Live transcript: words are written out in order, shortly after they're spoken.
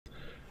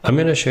I'm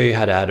going to show you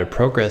how to add a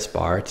progress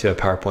bar to a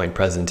PowerPoint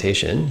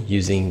presentation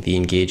using the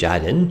Engage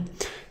add-in.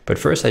 But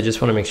first, I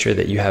just want to make sure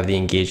that you have the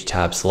Engage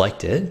tab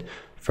selected.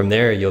 From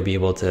there, you'll be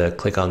able to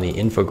click on the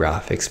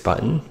infographics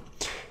button.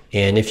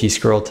 And if you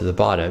scroll to the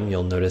bottom,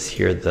 you'll notice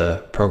here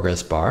the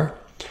progress bar.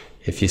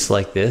 If you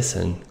select this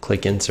and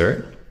click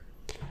insert,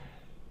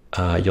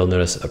 you'll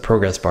notice a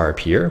progress bar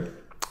appear.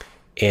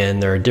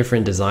 And there are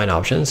different design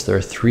options. There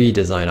are 3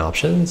 design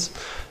options.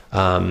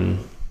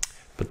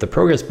 But the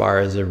progress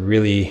bar is a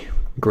really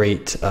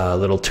great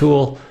little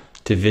tool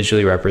to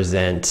visually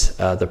represent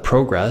the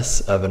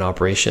progress of an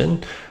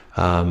operation.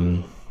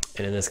 And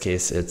in this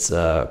case, it's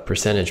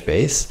percentage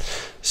based.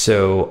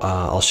 So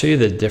I'll show you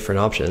the different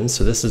options.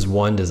 So this is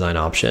one design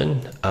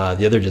option.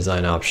 The other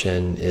design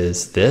option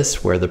is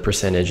this, where the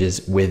percentage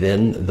is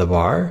within the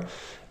bar.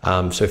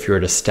 So if you were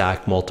to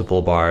stack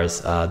multiple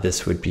bars,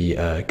 this would be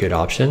a good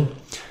option.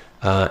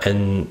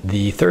 And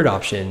the third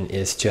option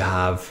is to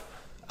have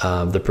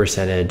the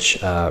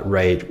percentage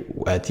right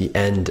at the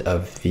end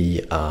of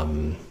the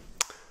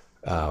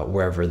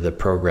wherever the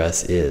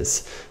progress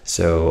is.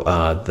 So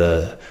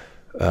the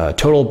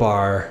total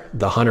bar,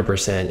 the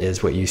 100%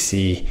 is what you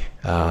see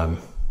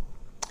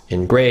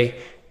in gray,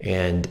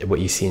 and what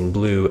you see in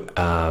blue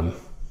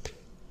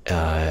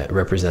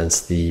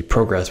represents the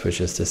progress, which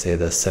is to say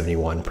the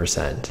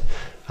 71%.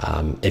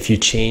 If you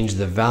change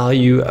the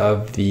value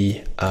of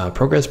the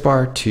progress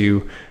bar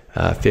to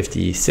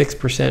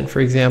 56%,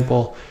 for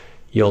example,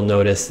 you'll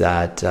notice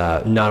that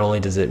not only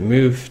does it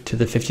move to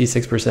the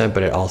 56%,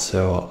 but it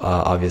also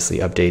obviously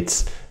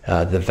updates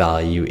the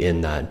value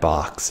in that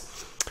box.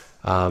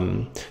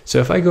 So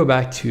if I go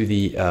back to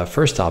the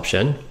first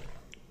option,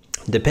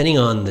 depending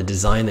on the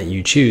design that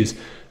you choose,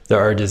 there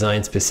are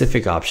design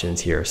specific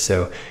options here.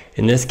 So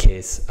in this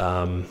case,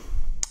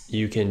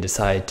 you can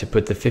decide to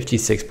put the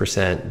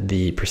 56%,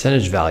 the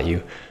percentage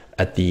value,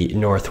 at the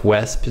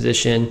northwest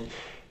position.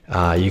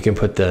 You can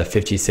put the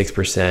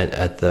 56%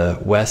 at the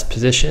west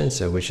position,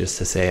 so which is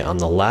to say on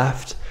the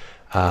left.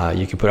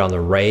 You can put it on the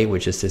right,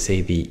 which is to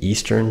say the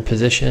eastern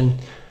position.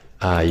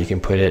 You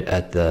can put it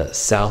at the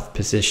south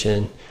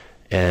position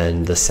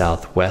and the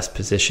southwest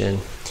position.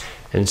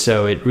 And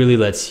so it really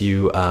lets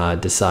you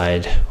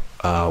decide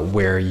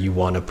where you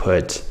want to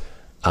put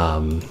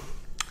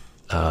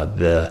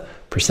the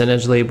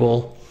percentage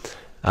label.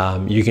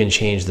 You can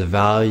change the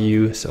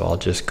value, so I'll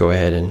just go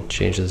ahead and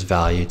change this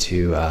value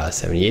to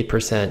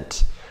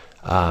 78%.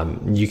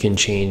 You can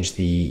change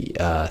the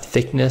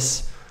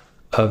thickness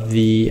of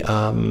the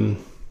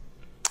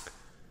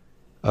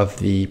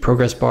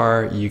progress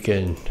bar. You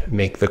can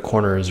make the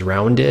corners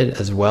rounded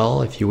as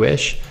well if you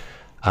wish.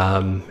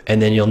 And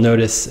then you'll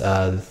notice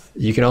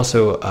you can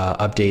also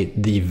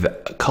update the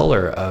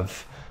color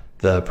of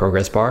the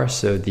progress bar.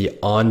 So the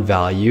on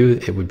value,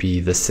 it would be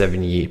the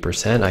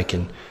 78%. I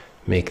can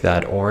make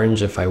that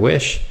orange if I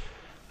wish.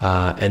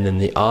 And then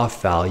the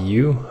off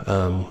value,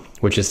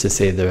 which is to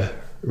say the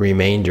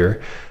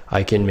remainder,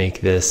 I can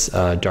make this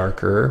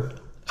darker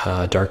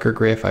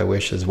gray if I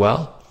wish as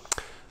well.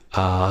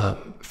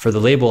 For the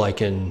label, I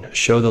can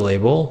show the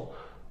label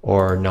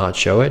or not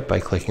show it by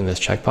clicking this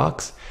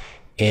checkbox.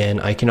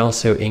 And I can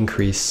also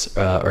increase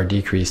or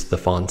decrease the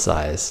font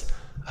size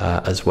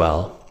as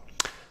well.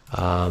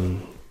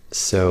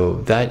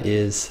 So that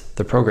is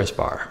the progress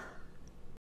bar.